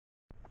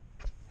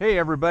Hey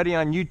everybody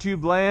on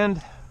YouTube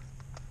land,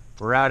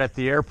 we're out at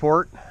the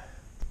airport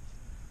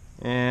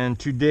and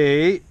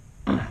today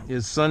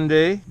is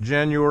Sunday,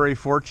 January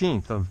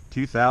 14th of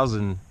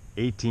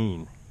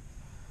 2018.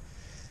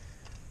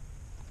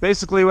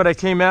 Basically what I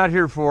came out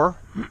here for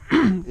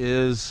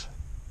is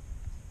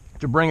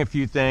to bring a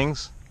few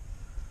things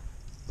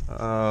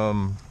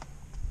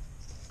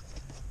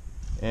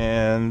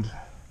and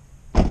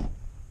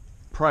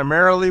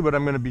primarily what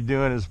I'm going to be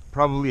doing is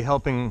probably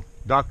helping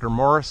Dr.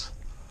 Morris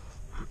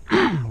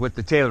with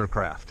the Taylor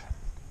craft.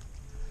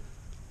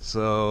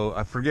 So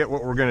I forget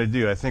what we're going to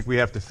do. I think we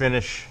have to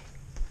finish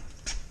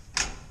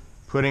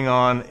putting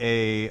on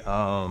a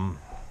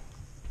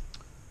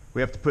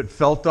we have to put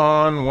felt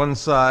on one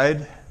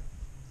side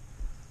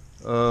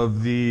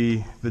of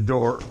the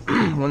door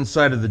one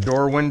side of the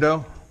door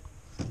window.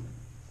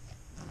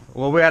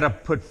 Well, we had to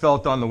put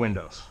felt on the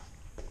windows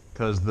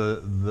because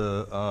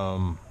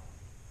the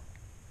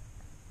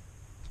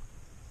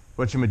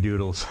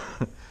whatchamadoodles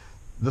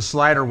the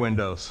slider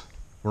windows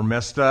were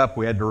messed up.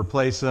 We had to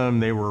replace them.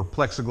 They were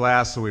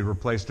plexiglass, so we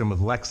replaced them with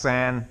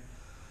Lexan.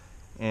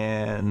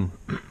 And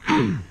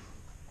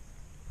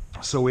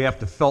so we have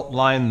to felt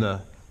line the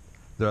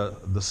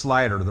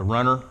slider, the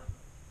runner.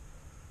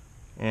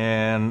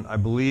 And I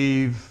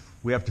believe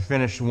we have to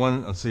finish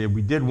one. Let's see,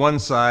 we did one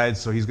side,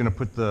 so he's going to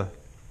put the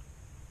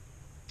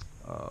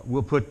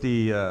we'll put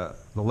the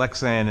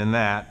Lexan in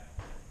that.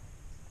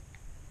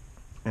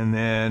 And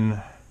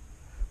then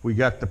we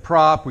got the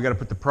prop. We got to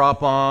put the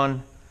prop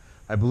on.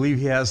 I believe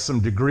he has some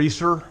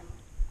degreaser,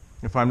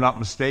 if I'm not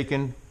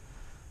mistaken.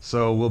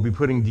 So we'll be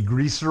putting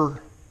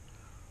degreaser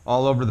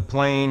all over the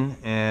plane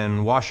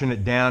and washing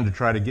it down to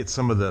try to get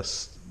some of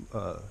this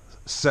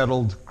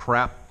settled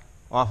crap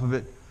off of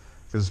it,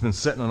 because it's been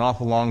sitting an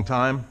awful long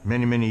time,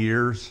 many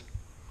years.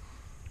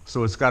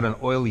 So it's got an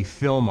oily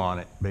film on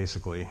it,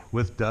 basically,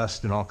 with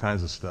dust and all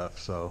kinds of stuff.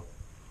 So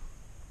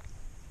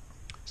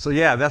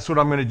yeah, that's what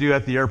I'm going to do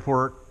at the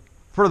airport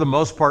for the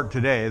most part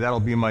today.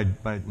 That'll be my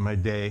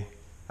day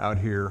out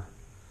here.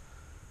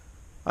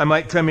 I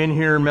might come in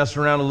here and mess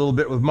around a little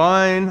bit with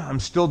mine.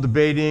 I'm still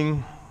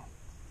debating.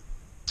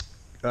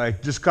 I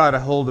just got a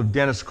hold of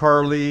Dennis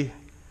Carley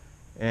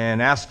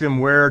and asked him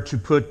where to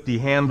put the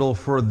handle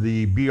for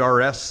the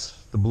BRS,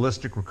 the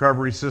ballistic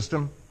recovery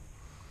system.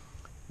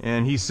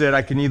 And he said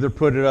I can either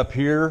put it up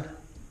here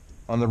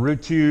on the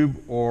root tube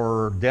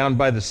or down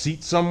by the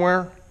seat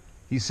somewhere.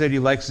 He said he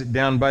likes it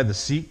down by the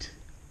seat.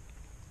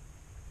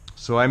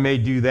 So I may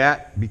do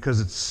that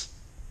because it's,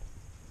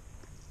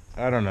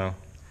 I don't know.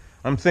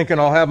 I'm thinking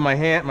I'll have my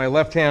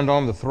left hand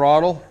on the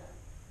throttle,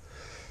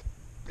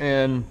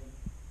 and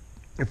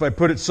if I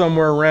put it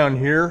somewhere around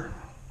here,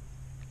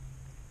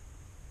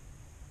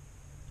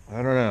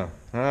 I don't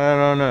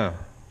know.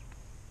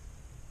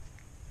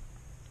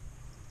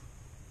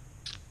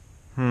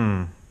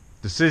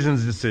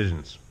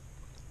 Decisions.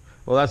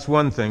 Well, that's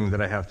one thing that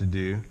I have to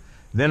do.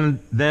 Then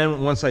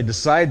once I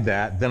decide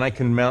that, then I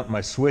can mount my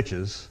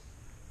switches,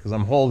 because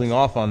I'm holding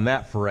off on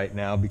that for right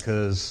now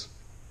because,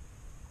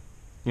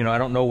 you know, I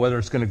don't know whether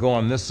it's going to go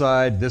on this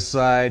side,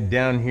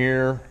 down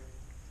here.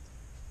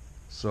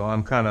 So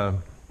I'm kind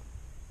of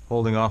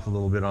holding off a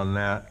little bit on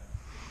that.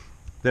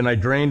 Then I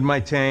drained my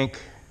tank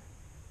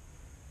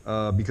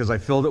because I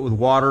filled it with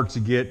water to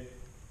get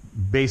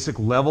basic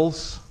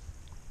levels,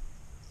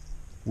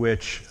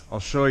 which I'll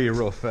show you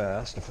real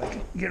fast if I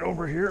can get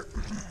over here.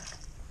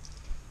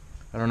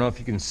 I don't know if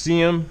you can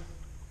see them.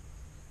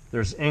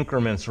 There's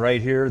increments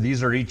right here.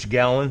 These are each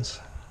gallons.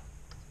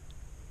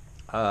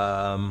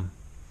 So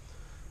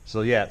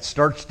yeah, it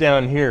starts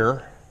down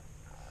here,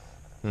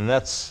 and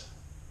that's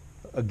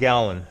a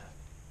gallon,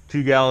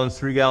 2 gallons,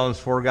 3 gallons,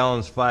 4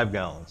 gallons, 5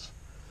 gallons.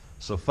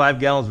 So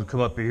 5 gallons would come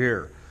up to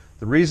here.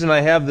 The reason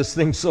I have this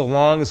thing so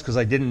long is because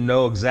I didn't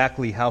know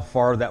exactly how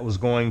far that was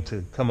going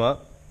to come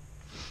up.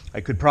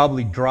 I could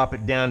probably drop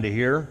it down to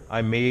here.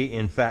 I may,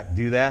 in fact,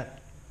 do that.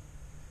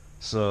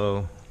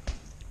 So,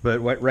 but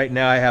right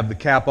now I have the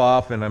cap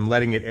off and I'm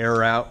letting it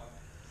air out.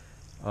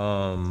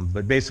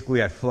 But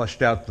basically I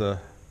flushed out the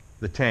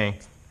tank.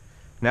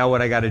 Now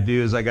what I got to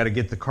do is I got to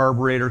get the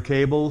carburetor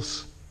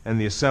cables and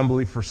the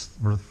assembly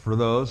for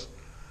those,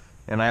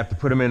 and I have to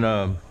put them in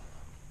a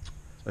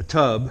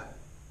tub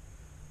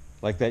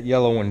like that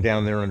yellow one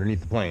down there underneath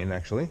the plane,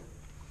 actually,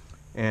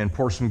 and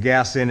pour some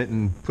gas in it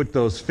and put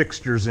those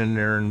fixtures in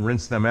there and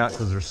rinse them out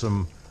because there's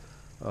some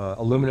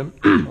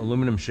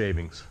aluminum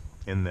shavings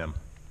in them.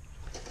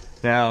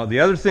 Now the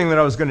other thing that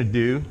I was going to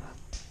do,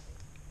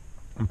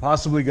 I'm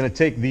possibly going to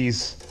take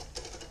these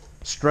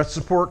strut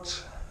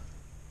supports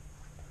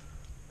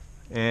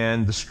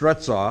and the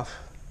struts off,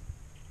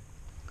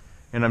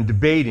 and I'm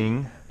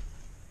debating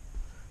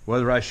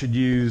whether I should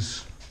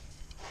use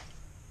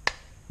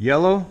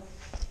yellow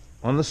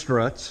on the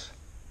struts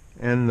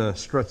and the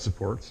strut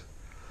supports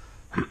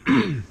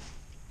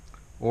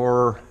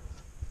or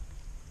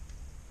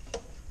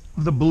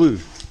the blue,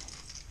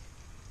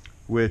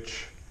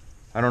 which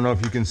I don't know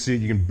if you can see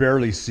it. You can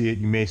barely see it.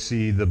 You may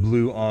see the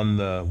blue on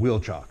the wheel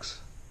chocks.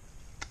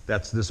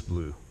 That's this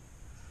blue.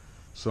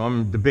 So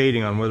I'm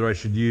debating on whether I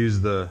should use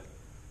the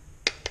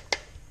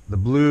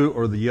blue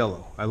or the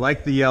yellow. I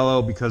like the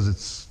yellow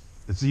because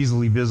it's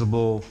easily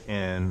visible,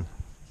 and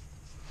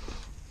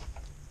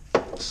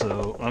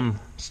so I'm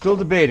still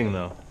debating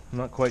though. I'm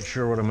not quite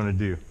sure what I'm going to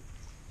do.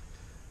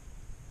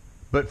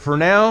 But for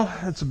now,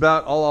 that's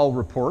about all I'll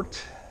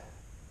report.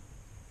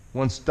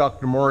 Once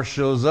Dr. Morris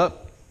shows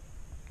up,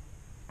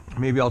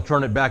 maybe I'll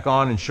turn it back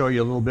on and show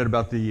you a little bit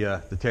about the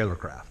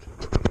Tailorcraft.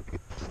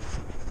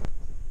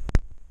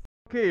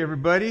 Okay,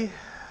 everybody.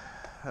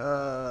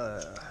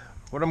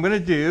 What I'm going to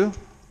do,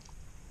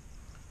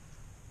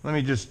 let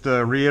me just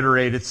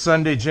reiterate, it's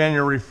Sunday,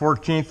 January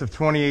 14th of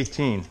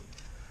 2018.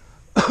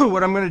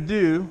 What I'm going to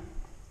do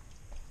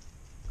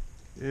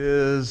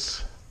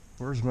is,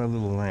 where's my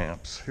little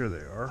lamps? Here they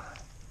are.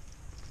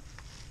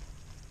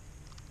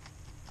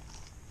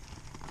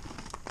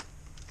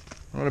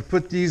 I'm going to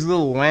put these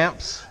little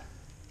lamps,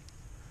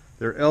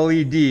 they're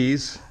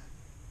LEDs,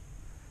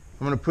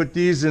 I'm going to put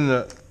these in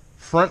the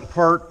front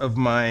part of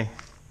my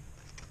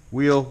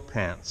wheel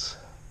pants.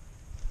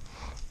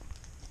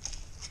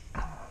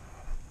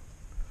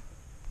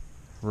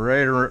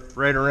 Right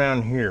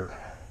around here.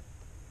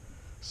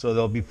 So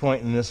they'll be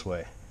pointing this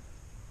way.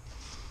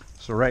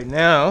 So right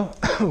now,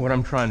 what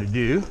I'm trying to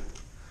do,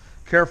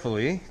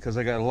 carefully, because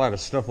I got a lot of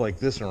stuff like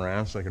this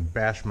around so I can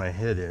bash my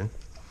head in,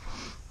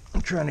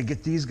 I'm trying to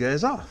get these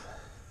guys off.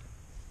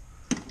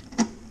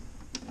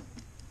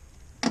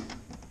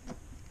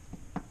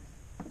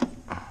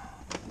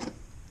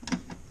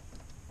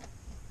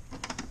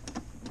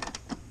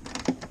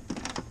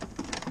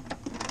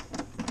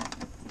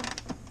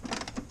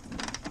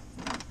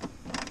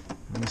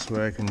 This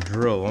way I can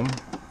drill them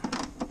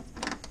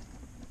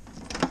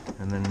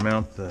and then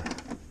mount the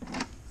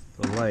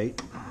light.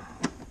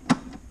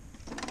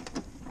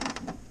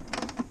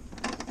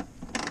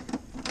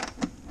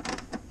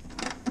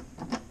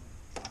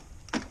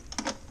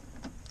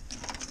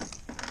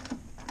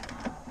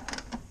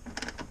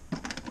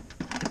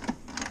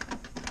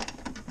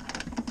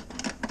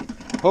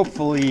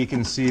 Hopefully you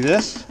can see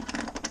this.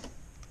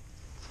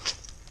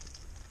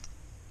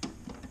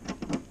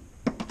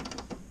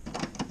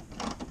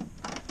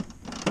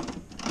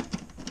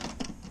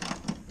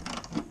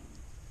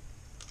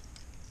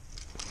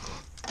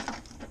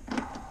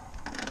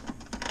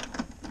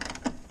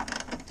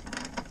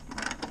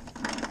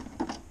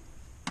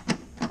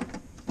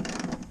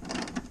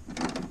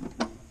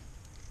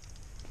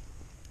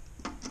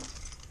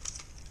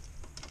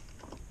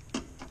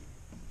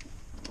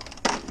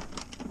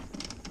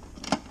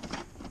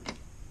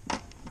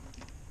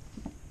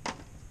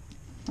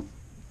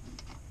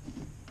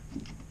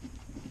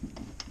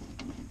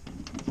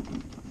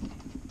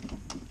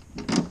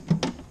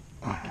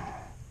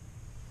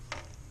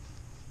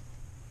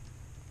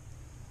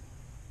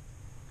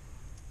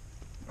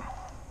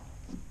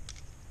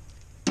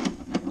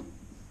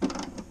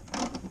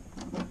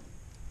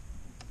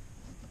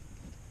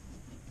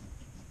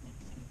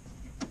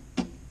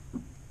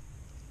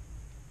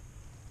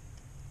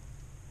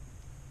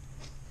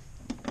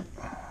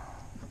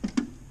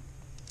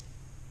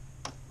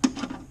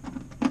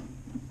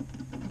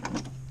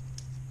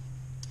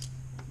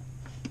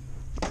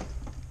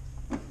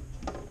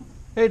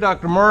 Hey,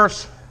 Dr.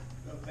 Morris.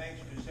 No thanks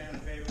to Santa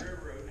Fe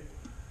Railroad.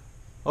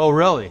 Oh,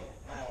 really?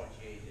 Oh,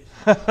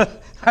 Jesus.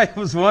 I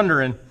was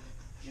wondering.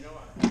 You know,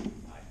 I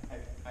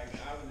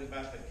was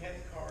about the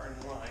 10th car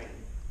in line,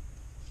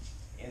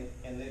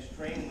 and this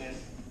train went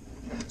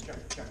chuck,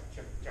 chuck,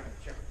 chuck, chuck,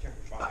 chuck, chuck,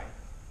 chuck by.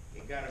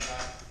 It got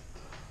about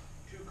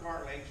 2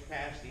 car lengths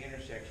past the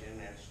intersection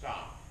and it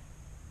stopped,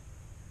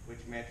 which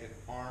meant that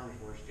arms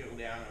were still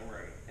down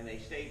and they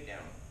stayed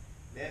down.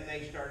 Then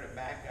they started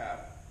back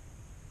up.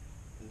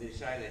 And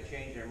decided to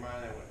change their mind.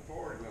 I went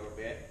forward a little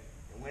bit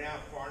and went out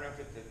far enough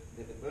that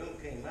the boom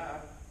came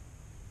up.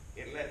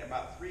 It let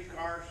about 3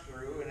 cars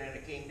through, and then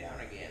it came down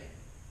again.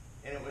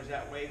 And it was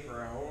that way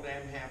for a whole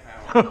damn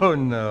half hour. Oh,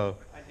 no.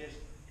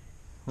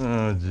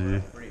 Oh,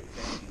 gee. Pretty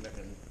fancy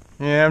looking.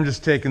 Yeah, I'm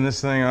just taking this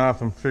thing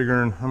off. I'm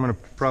figuring I'm going to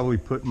probably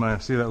put my,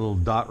 see that little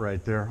dot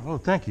right there? Oh,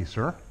 thank you,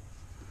 sir.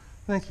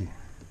 Thank you.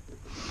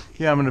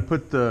 Yeah, I'm going to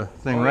put the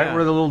thing right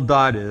where the little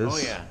dot is. Oh,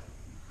 yeah.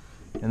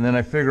 And then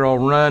I figure I'll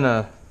run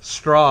a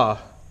straw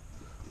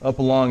up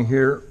along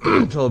here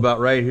until about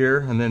right here,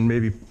 and then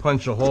maybe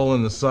punch a hole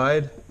in the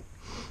side.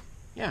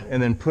 Yeah.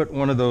 And then put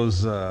one of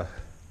those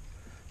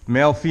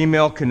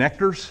male-female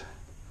connectors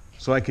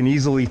so I can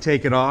easily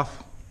take it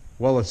off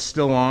while it's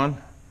still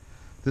on.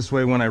 This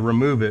way when I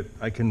remove it,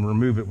 I can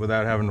remove it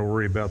without having to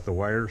worry about the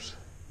wires.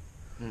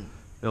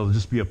 It'll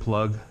just be a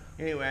plug.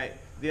 Anyway,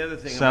 the other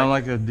thing. Sound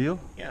like a deal?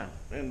 Yeah.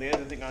 And the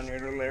other thing on your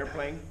little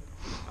airplane,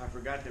 I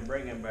forgot to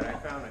bring them, but I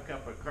found a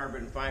couple of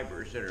carbon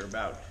fibers that are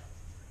about,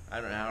 I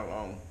don't know how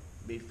long,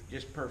 be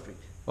just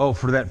perfect. Oh,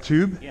 for that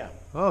tube? Yeah.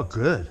 Oh,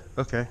 good.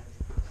 Okay.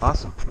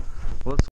 Awesome. Well, let's